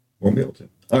you won't be able to.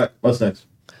 All right, what's next?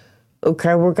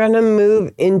 Okay, we're going to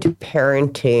move into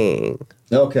parenting.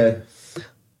 Okay.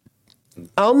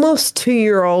 Almost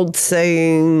 2-year-old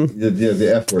saying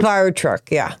The F word. fire truck,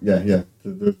 yeah. Yeah.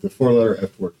 The 4-letter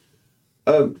F word.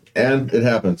 And it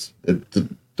happens.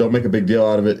 Don't make a big deal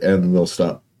out of it, and they'll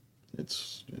stop.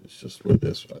 It's just what it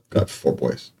is. I've got 4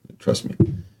 boys. Trust me.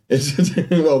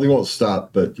 Well, they won't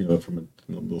stop, but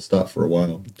they'll stop for a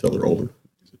while until they're older.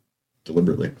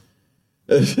 Deliberately.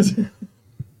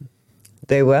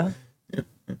 They will? Yeah.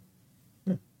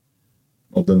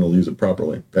 Well, then they'll use it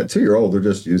properly. That 2-year-old, they're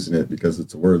just using it because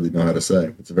it's a word they know how to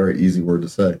say. It's a very easy word to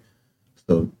say.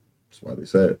 So that's why they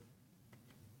say it.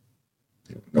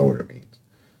 They don't know what it means.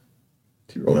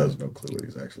 2-year-old has no clue what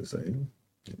he's actually saying.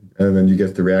 And then you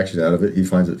get the reaction out of it. He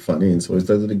finds it funny, and so he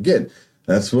does it again.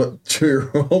 That's what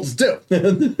 2-year-olds do.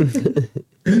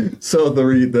 So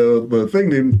the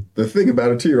thing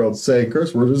about a 2-year-old saying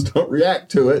curse words is don't react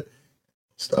to it.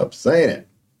 Stop saying it.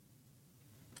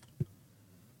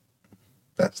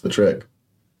 That's the trick.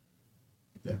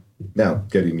 Yeah. Now,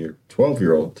 getting your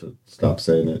 12-year-old to stop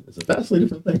saying it is a vastly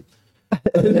different thing.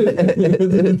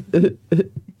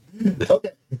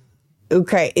 Okay.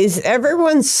 Okay, is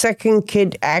everyone's second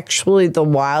kid actually the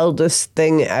wildest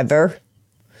thing ever?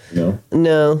 No.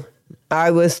 No.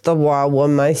 I was the wild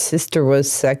one. My sister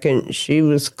was second. She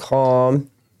was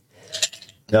calm.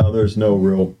 Now, there's no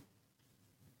real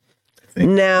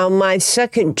thing. Now, my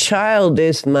second child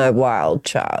is my wild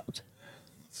child.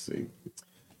 Let's see.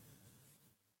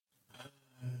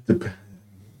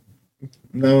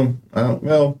 No, I don't.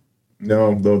 Well,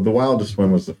 no, the wildest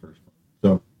one was the first one.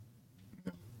 So,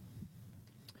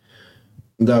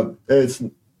 no, it's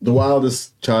the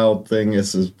wildest child thing.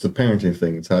 It's a parenting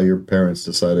thing. It's how your parents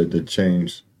decided to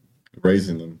change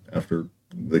raising them after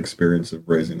the experience of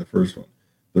raising the first one.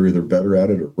 They're either better at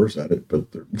it or worse at it,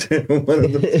 but they're one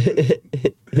of them.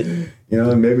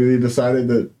 And maybe they decided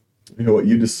that what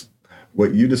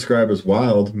you describe as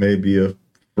wild may be a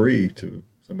free to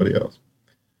somebody else.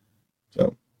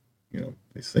 So,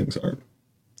 these things aren't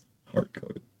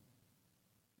hard-coded.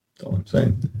 That's all I'm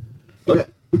saying. Okay.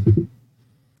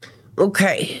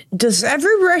 Okay, does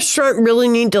every restaurant really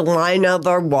need to line out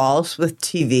their walls with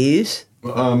TVs?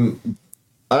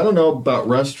 I don't know about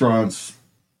restaurants,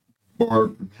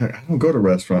 or I don't go to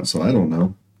restaurants, so I don't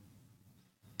know.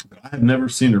 I have never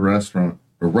seen a restaurant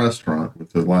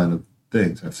with a line of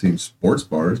things. I've seen sports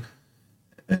bars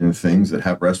and things that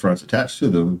have restaurants attached to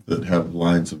them that have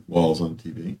lines of walls on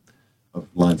TV,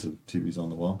 lines of TVs on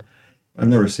the wall. I've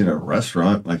never seen a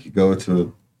restaurant, like you go to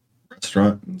a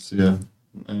restaurant and see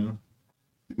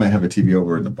you might have a TV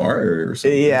over in the bar area or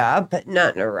something. Yeah, but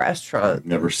not in a restaurant. I've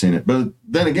never seen it. But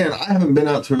then again, I haven't been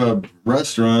out to a real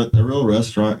restaurant,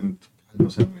 in God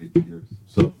knows how many years.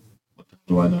 So what the hell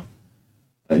do I know?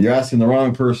 You're asking the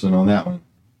wrong person on that one.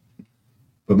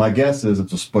 But my guess is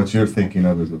it's what you're thinking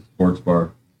of is a sports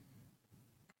bar.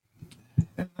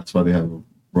 And that's why they have a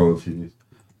row of TVs.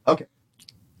 Okay.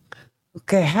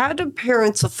 Okay, how do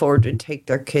parents afford to take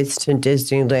their kids to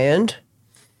Disneyland?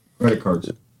 Credit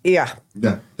cards. Yeah.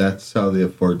 Yeah, that's how they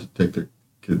afford to take their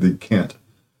kid. They can't.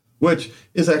 Which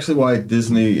is actually why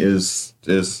Disney is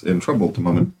in trouble at the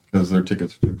moment, because their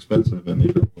tickets are too expensive and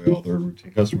they turn away all their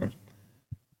routine customers.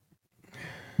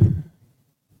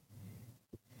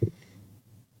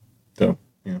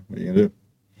 what are you gonna do?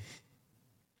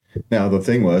 Now the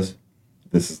thing was,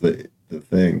 this is the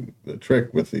thing, the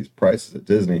trick with these prices at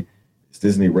Disney is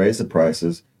Disney raised the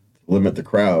prices to limit the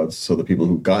crowds so the people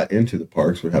who got into the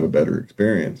parks would have a better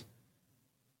experience.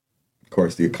 Of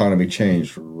course, the economy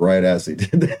changed right as they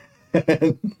did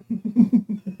that.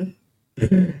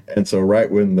 And so right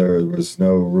when there was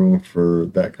no room for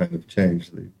that kind of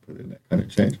change, they put in that kind of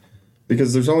change.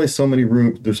 Because there's only so many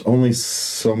room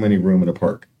in a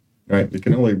park, right? It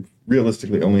can only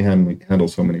realistically only handle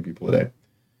so many people a day.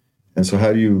 And so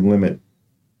how do you limit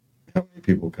how many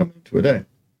people come into a day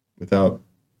without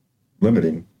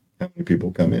limiting how many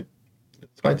people come in?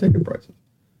 It's high ticket prices.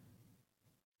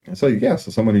 And so,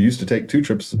 so someone who used to take 2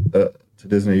 trips to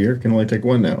Disney a year can only take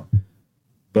 1 now.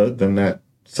 But then that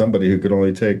somebody who could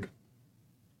only take,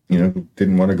 who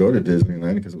didn't want to go to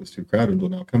Disneyland because it was too crowded will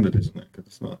now come to Disneyland because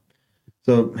it's not.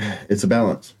 So it's a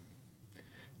balance.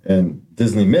 And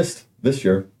Disney missed this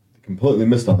year, completely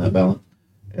missed on that balance,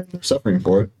 and they're suffering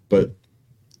for it. But,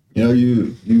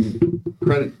 you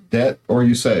credit debt or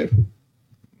you save.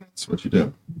 That's what you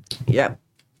do. Yep.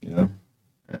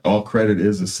 All credit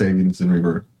is savings in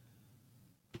reverse.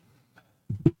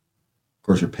 Of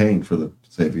course, you're paying for the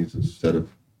savings instead of,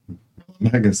 I'm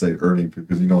not going to say earning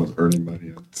because it's earning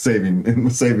money on saving in the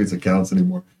savings accounts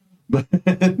anymore. But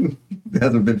it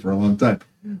hasn't been for a long time.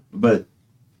 But,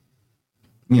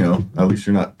 at least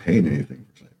you're not paying anything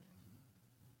for savings.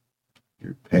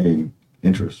 You're paying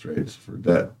interest rates for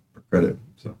debt, for credit.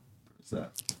 So there's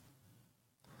that.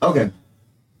 Okay.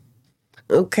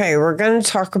 Okay, we're going to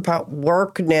talk about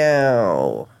work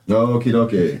now. Okie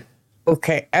dokie.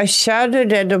 Okay, I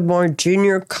shouted at a more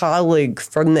junior colleague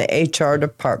from the HR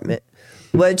department.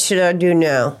 What should I do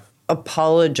now?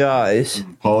 Apologize.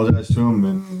 Apologize to him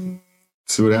and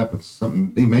see what happens.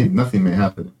 Nothing may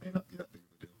happen. It may not be that big of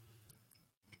a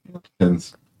deal. It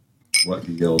depends what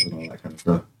he yells and all that kind of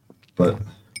stuff. But,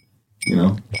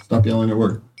 stop yelling at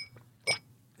work.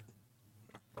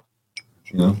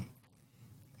 Go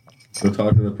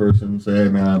talk to the person, say, hey,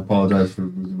 man, I apologize for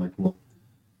losing my cool.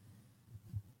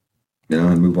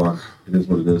 And move on. It is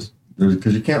what it is.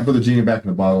 Because you can't put the genie back in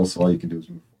the bottle, so all you can do is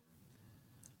move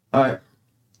forward. All right.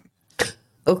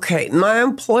 Okay, my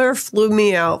employer flew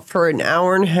me out for an 1.5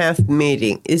 hour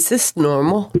meeting. Is this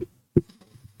normal?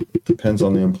 Depends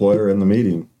on the employer and the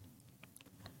meeting.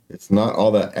 It's not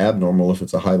all that abnormal if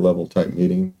it's a high-level type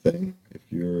meeting thing. If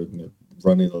you're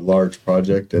running a large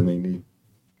project and they need,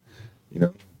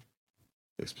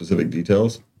 specific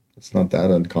details, it's not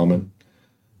that uncommon.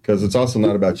 Because it's also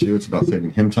not about you. It's about saving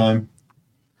him time.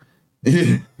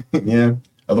 Yeah.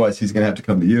 Otherwise, he's going to have to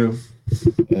come to you.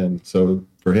 And so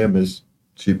for him, it's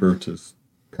cheaper to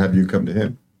have you come to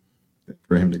him than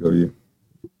for him to go to you.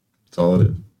 That's all it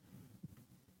is.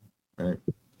 Right?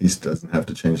 He doesn't have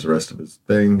to change the rest of his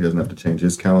thing. He doesn't have to change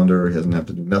his calendar. He doesn't have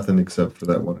to do nothing except for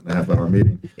that 1.5 hour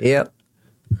meeting. Yep.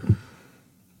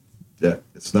 Yeah.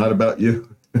 It's not about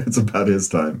you. It's about his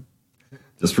time.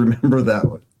 Just remember that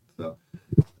one. So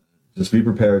just be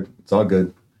prepared. It's all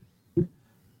good.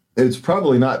 It's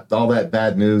probably not all that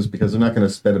bad news because they're not going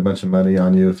to spend a bunch of money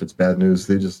on you if it's bad news.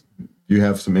 You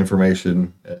have some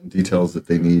information and details that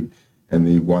they need and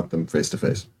you want them face to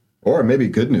face. Or maybe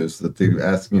good news that they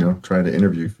ask, trying to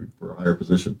interview for a higher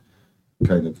position,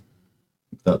 kind of,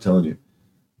 without telling you.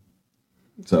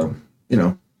 So,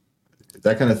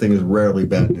 that kind of thing is rarely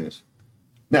bad news.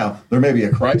 Now, there may be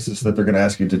a crisis that they're going to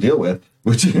ask you to deal with,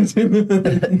 which is,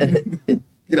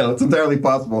 it's entirely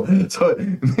possible. So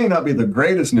it may not be the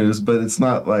greatest news, but it's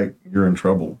not like you're in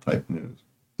trouble type news.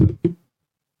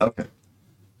 Okay.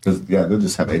 Because, they'll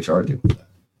just have HR deal with that.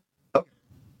 Okay.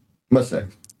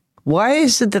 Mustang. Why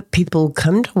is it that people who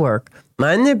come to work,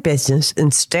 mind their business,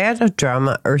 and stay out of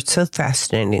drama are so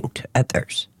fascinating to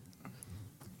others?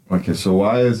 Okay, so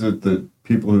why is it that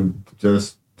people who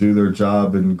just do their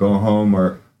job and go home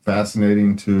are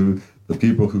fascinating to the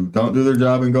people who don't do their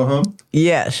job and go home?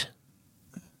 Yes.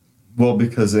 Well,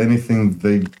 because anything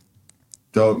they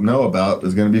don't know about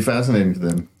is going to be fascinating to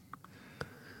them.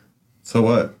 So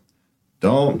what?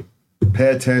 Don't pay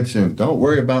attention. Don't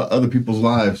worry about other people's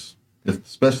lives,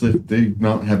 especially if they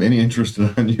don't have any interest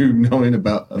in you knowing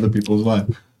about other people's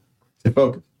lives. Stay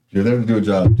focused. You're there to do a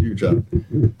job. Do your job.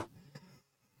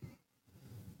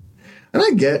 And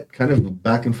I get kind of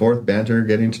back and forth banter,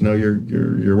 getting to know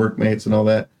your workmates and all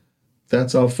that.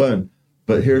 That's all fun.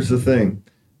 But here's the thing.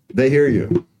 They hear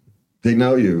you. They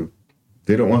know you.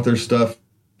 They don't want their stuff,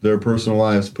 their personal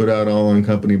lives, put out all on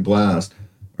company blast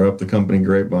or up the company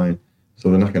grapevine. So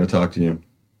they're not going to talk to you.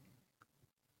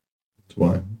 That's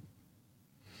why.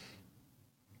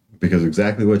 Because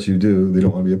exactly what you do, they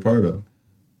don't want to be a part of.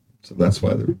 So that's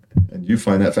why and you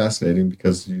find that fascinating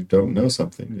because you don't know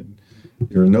something, and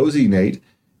you're nosy, Nate,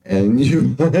 and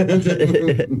you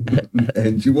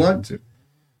and you want to.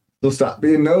 So stop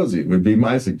being nosy would be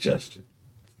my suggestion.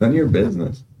 None of your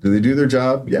business. Do they do their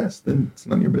job? Yes, then it's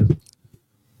none of your business.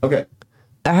 Okay.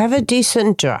 I have a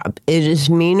decent job. It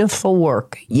is meaningful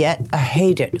work, yet I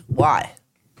hate it. Why?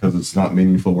 Because it's not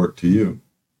meaningful work to you.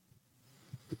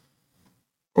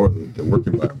 Or the work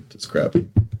environment is crappy.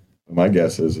 My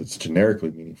guess is it's generically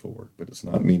meaningful work, but it's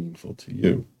not meaningful to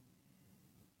you.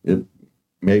 It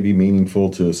may be meaningful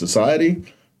to society,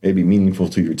 may be meaningful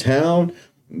to your town,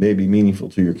 may be meaningful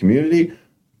to your community.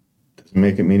 Doesn't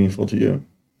make it meaningful to you.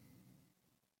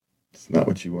 It's not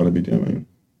what you want to be doing.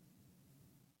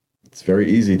 It's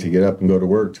very easy to get up and go to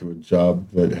work to a job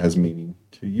that has meaning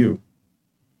to you.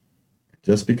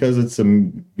 Just because it's a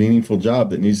meaningful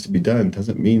job that needs to be done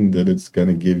doesn't mean that it's going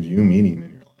to give you meaning in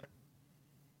your life.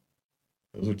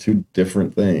 Those are two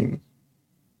different things.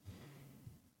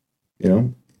 You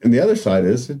know? And the other side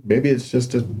is maybe it's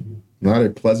just not a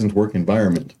pleasant work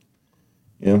environment.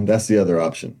 You know, that's the other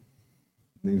option.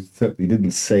 He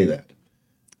didn't say that.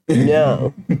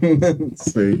 No.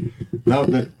 See, now a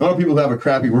lot of people have a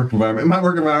crappy work environment. My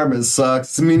work environment sucks.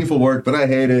 It's meaningful work, but I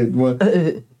hate it. What?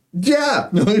 Yeah,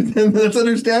 that's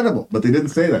understandable. But they didn't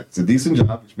say that. It's a decent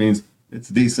job, which means it's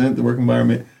decent. The work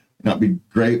environment may not be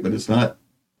great, but it's not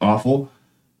awful.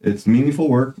 It's meaningful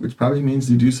work, which probably means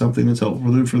you do something that's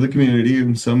helpful for the community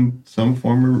in some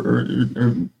form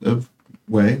or of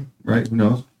way, right? Who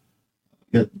knows?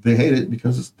 Yet they hate it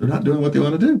because they're not doing what they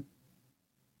want to do.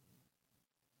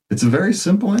 It's a very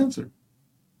simple answer.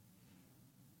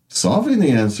 Solving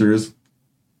the answer is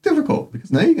difficult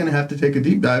because now you're going to have to take a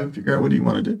deep dive and figure out what do you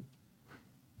want to do.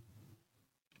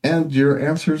 And your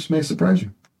answers may surprise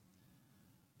you.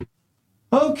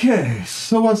 Okay,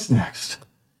 so what's next?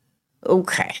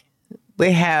 Okay.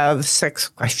 We have 6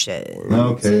 questions.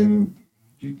 Okay.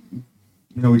 You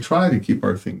know, we try to keep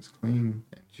our things clean,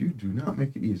 and you do not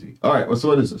make it easy. All right, so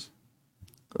what is this?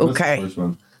 What's Okay. the first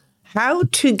one? How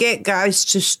to get guys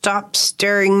to stop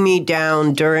staring me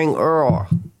down during oral.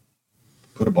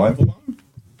 Put a blindfold on?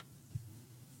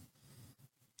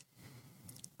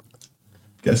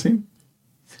 Guessing?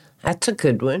 That's a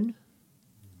good one.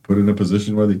 Put in a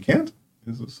position where they can't?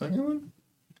 Is the second one?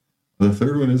 The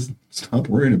third one is stop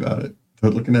worrying about it. They're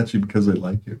looking at you because they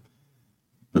like you.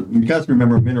 But you guys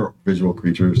remember men are visual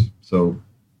creatures, so,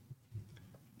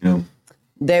 you know.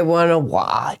 They want to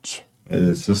watch.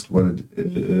 It's just what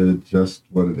it's just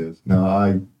what it is.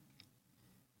 Now,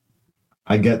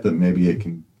 I get that maybe it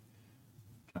can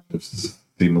kind of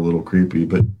seem a little creepy,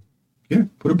 but yeah,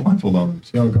 put a blindfold on them.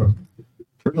 See how it goes.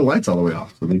 Turn the lights all the way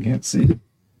off so they can't see.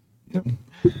 You know?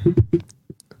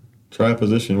 Try a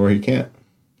position where he can't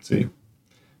see.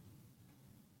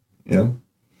 You know?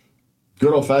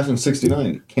 Good old-fashioned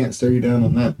 69. Can't stare you down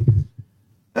on that.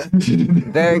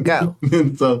 There you go.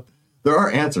 So there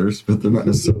are answers, but they're not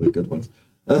necessarily good ones.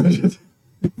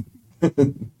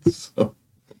 So,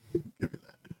 give you that.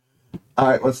 All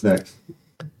right, what's next?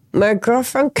 My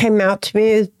girlfriend came out to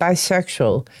me as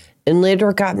bisexual and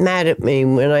later got mad at me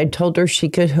when I told her she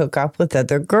could hook up with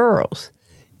other girls.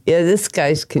 Yeah, this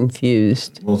guy's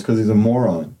confused. Well, it's because he's a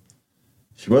moron.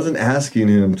 She wasn't asking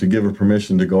him to give her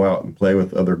permission to go out and play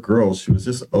with other girls. She was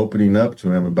just opening up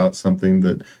to him about something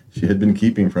that she had been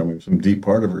keeping from him, some deep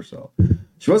part of herself.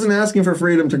 She wasn't asking for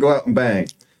freedom to go out and bang.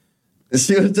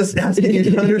 She was just asking you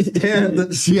to understand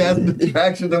that she has an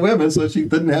attraction to women, so she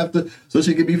didn't have to, so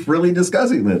she could be freely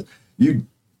discussing this. You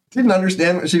didn't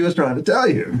understand what she was trying to tell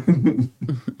you.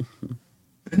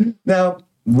 Now,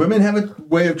 women have a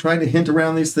way of trying to hint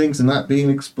around these things and not being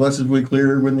explicitly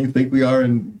clear when they think we are,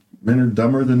 and men are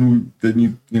dumber than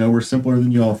you know, we're simpler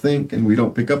than you all think, and we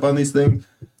don't pick up on these things.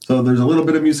 So there's a little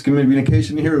bit of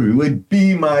miscommunication here. You would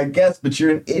be my guest, but you're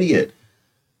an idiot.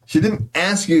 She didn't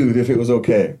ask you if it was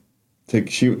okay.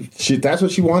 She that's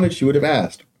what she wanted, she would have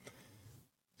asked.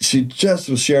 She just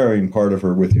was sharing part of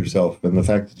her with yourself, and the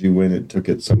fact that you went and took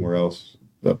it somewhere else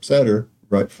upset her,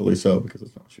 rightfully so, because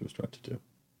it's not what she was trying to do.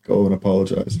 Go and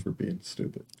apologize for being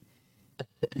stupid.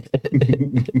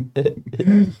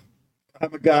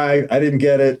 I'm a guy. I didn't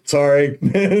get it. Sorry.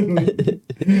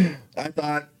 I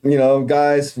thought, you know,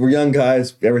 guys, we're young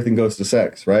guys. Everything goes to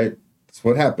sex, right? That's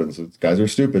what happens. Guys are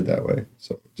stupid that way.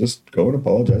 So just go and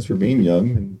apologize for being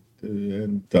young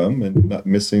and dumb and not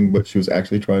missing what she was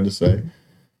actually trying to say.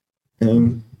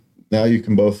 And now you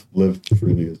can both live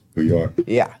freely as who you are.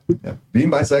 Yeah.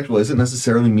 Being bisexual doesn't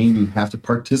necessarily mean you have to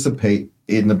participate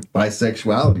in the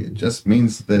bisexuality. It just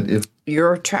means that if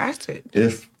You're attracted.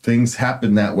 If things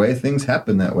happen that way, things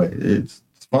happen that way. It's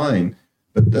fine.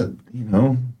 But, you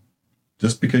know,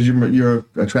 just because you're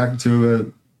attracted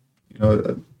to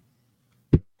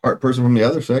a person from the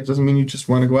other sex doesn't mean you just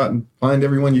want to go out and find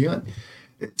everyone you got.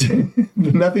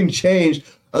 Nothing changed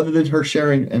other than her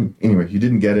sharing. And anyway, you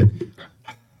didn't get it.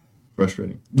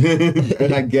 Frustrating.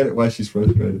 And I get it why she's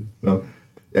frustrated. So,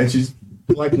 and she's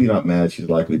likely not mad. She's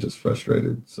likely just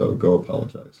frustrated. So go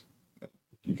apologize.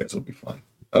 You guys will be fine.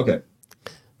 Okay.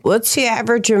 What's the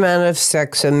average amount of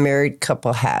sex a married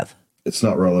couple have? It's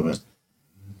not relevant.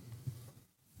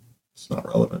 It's not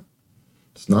relevant.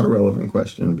 It's not a relevant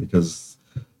question because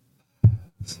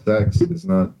sex is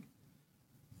not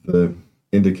the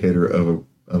indicator of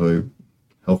a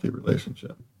healthy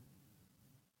relationship.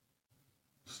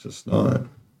 It's just not.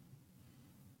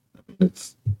 I mean,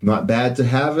 it's not bad to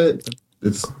have it.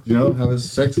 It's, have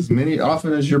sex as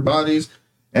often as your bodies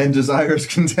and desires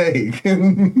can take,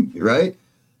 right?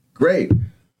 Great.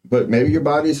 But maybe your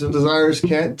bodies and desires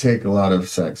can't take a lot of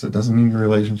sex. It doesn't mean your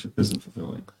relationship isn't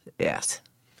fulfilling. Yes.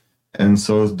 And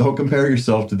so don't compare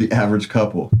yourself to the average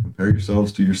couple. Compare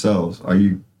yourselves to yourselves. Are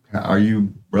you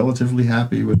relatively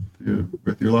happy with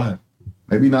your life?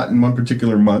 Maybe not in one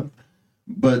particular month,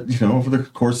 but over the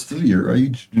course of the year, are you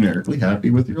generically happy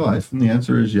with your life? And the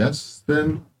answer is yes.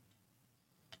 Then,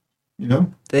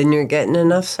 Then you're getting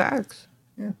enough sex.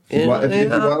 Yeah. If you want a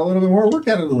little bit more, work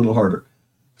at it a little harder.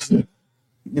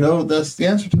 That's the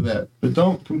answer to that. But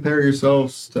don't compare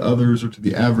yourselves to others or to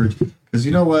the average, because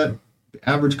you know what? The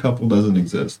average couple doesn't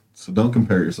exist. So don't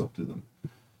compare yourself to them.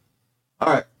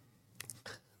 All right.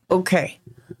 Okay.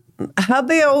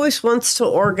 Hubby always wants to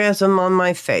orgasm on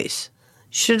my face.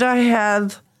 Should I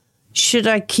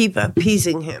keep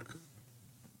appeasing him?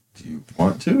 Do you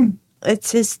want to?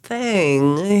 It's his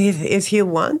thing. If you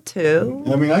want to.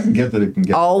 I mean, I can get that it can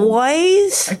get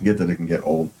always. Old. I can get that it can get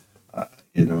old.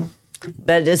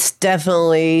 But it's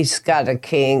definitely got a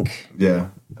kink. Yeah.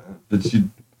 But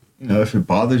if it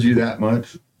bothers you that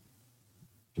much,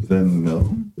 then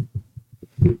no.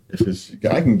 I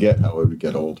can get how it would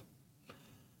get old.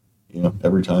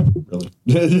 Every time, really.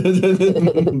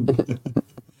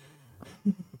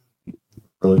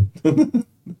 Really.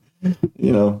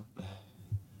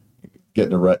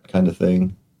 Getting a rut kind of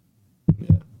thing.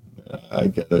 Yeah, I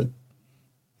get it.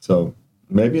 So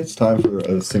maybe it's time for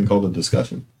a thing called a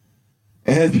discussion.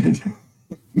 And,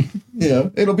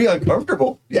 it'll be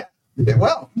uncomfortable. Yeah, it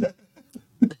will.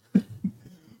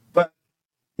 But,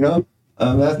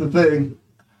 that's the thing.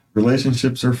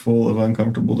 Relationships are full of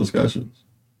uncomfortable discussions.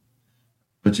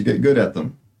 But you get good at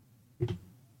them. And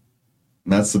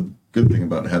that's the good thing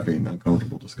about having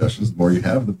uncomfortable discussions. The more you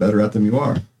have, the better at them you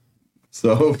are.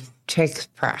 So takes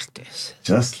practice.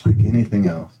 Just like anything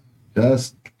else.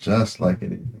 Just like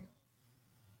anything.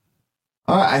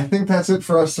 All right, I think that's it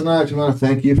for us tonight. We want to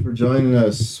thank you for joining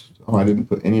us. Oh, I didn't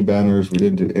put any banners. We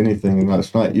didn't do anything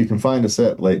last night. You can find us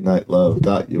at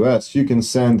latenightLove.us. You can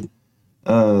send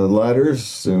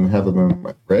letters and have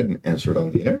them read and answered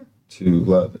on the air to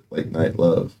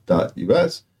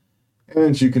love@latenightLove.us.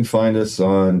 And you can find us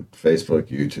on Facebook,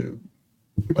 YouTube,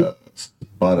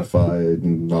 Spotify,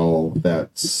 and all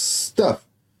that stuff.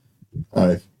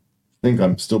 I think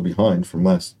I'm still behind from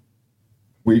last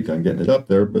week on getting it up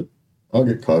there, but I'll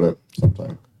get caught up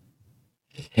sometime.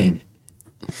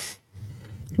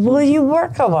 Well, you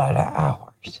work a lot of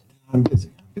hours. I'm busy.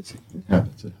 It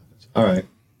happens. All right.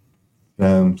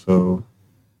 So,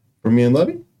 for me and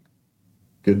Lovey,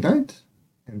 good night.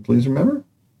 And please remember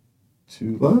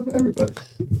to love everybody.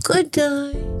 Good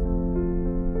night.